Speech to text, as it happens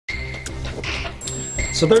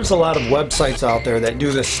So there's a lot of websites out there that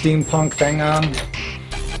do the steampunk thing on.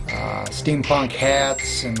 Steampunk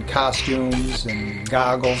hats and costumes and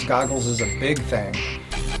goggles. Goggles is a big thing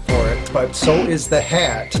for it, but so is the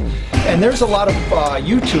hat. And there's a lot of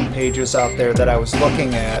YouTube pages out there that I was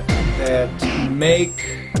looking at that make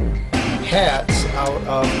hats out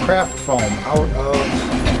of craft foam, out of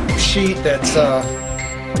sheet that's,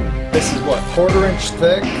 this is what, 1/4 inch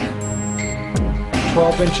thick,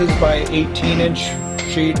 12 inches by 18 inch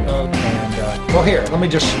sheet of, and, well here, let me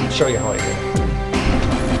just show you how I do it.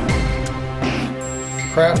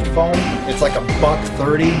 Craft foam, it's like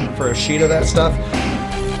 $1.30 for a sheet of that stuff.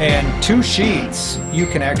 And 2 sheets, you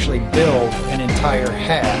can actually build an entire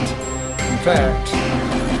hat. In fact,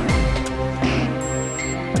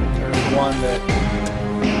 there's one that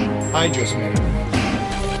I just made.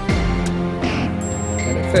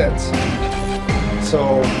 And it fits.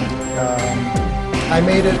 So, I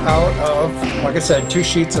made it out of, like I said, 2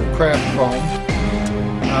 sheets of craft foam.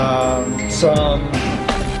 Some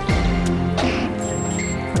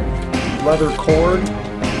leather cord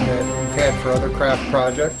that we've had for other craft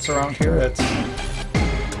projects around here. That's,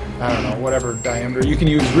 I don't know, whatever diameter. You can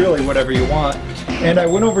use really whatever you want. And I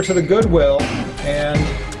went over to the Goodwill and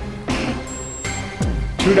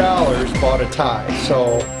 $2 bought a tie.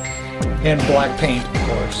 So, and black paint, of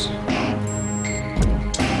course.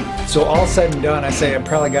 So all said and done, I say I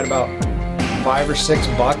probably got about $5 or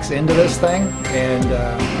 $6 into this thing, and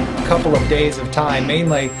a couple of days of time.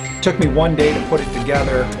 Mainly took me 1 day to put it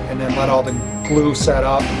together and then let all the glue set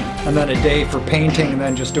up, and then a day for painting, and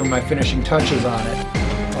then just doing my finishing touches on it,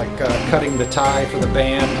 like cutting the tie for the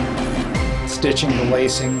band, stitching the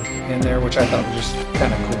lacing in there, which I thought was just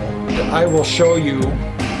kind of cool. I will show you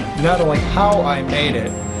not only how I made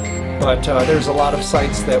it, but there's a lot of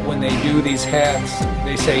sites that when they do these hats,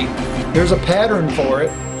 they say there's a pattern for it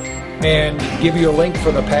and give you a link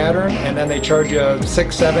for the pattern, and then they charge you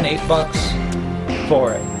 $6, $7, $8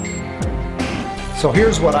 for it. So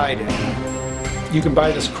here's what I did. You can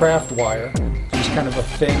buy this craft wire, just kind of a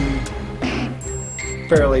thin,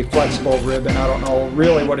 fairly flexible ribbon. I don't know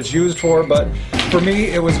really what it's used for, but for me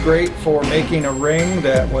it was great for making a ring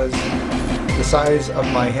that was the size of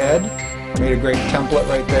my head. Made a great template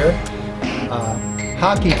right there.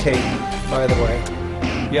 Hockey tape, by the way.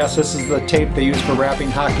 Yes, this is the tape they use for wrapping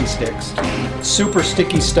hockey sticks. Super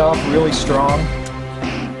sticky stuff, really strong,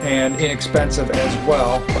 and inexpensive as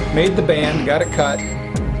well. Made the band, got it cut,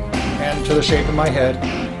 and to the shape of my head.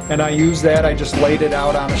 And I used that, I just laid it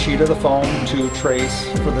out on a sheet of the foam to trace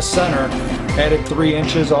for the center. Added 3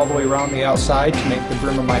 inches all the way around the outside to make the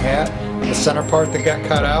brim of my hat. The center part that got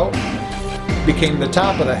cut out became the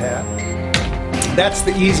top of the hat. That's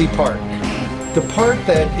the easy part. The part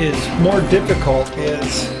that is more difficult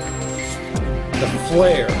is the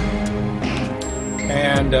flare.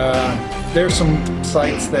 And there's some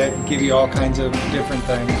sites that give you all kinds of different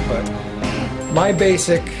things, but my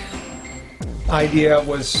basic idea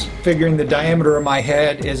was figuring the diameter of my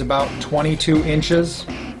head is about 22 inches.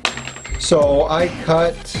 So I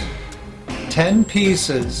cut 10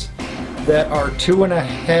 pieces that are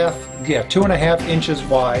 2.5 inches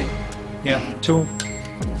wide.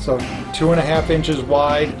 So 2.5 inches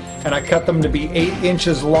wide, and I cut them to be 8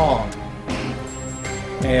 inches long.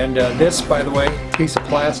 And this, by the way, piece of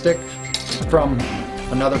plastic from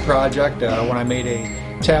another project when I made a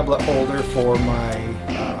tablet holder for my,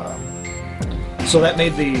 so that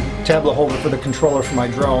made the tablet holder for the controller for my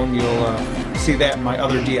drone. You'll see that in my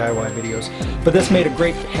other DIY videos. But this made a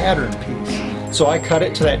great pattern piece. So I cut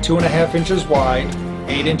it to that 2.5 inches wide,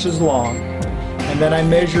 8 inches long, and then I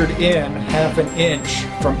measured in 1/2 inch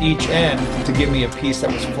from each end to give me a piece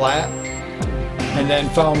that was flat, and then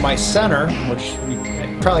found my center, which you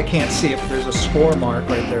probably can't see it, but there's a score mark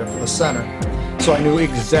right there for the center. So I knew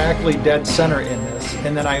exactly dead center in this,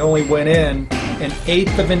 and then I only went in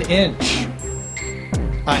 1/8 inch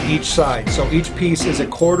on each side. So each piece is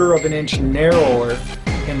 1/4 inch narrower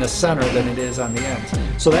in the center than it is on the ends.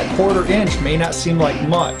 So that 1/4 inch may not seem like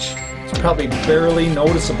much. It's probably barely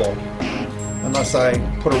noticeable unless I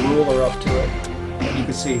put a ruler up to it, and you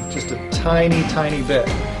can see just a tiny, tiny bit.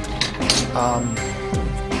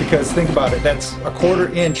 Because think about it, that's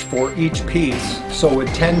 1/4 inch for each piece. So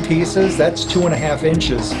with 10 pieces, that's 2.5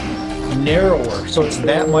 inches narrower. So it's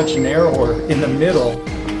that much narrower in the middle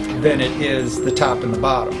than it is the top and the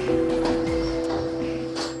bottom.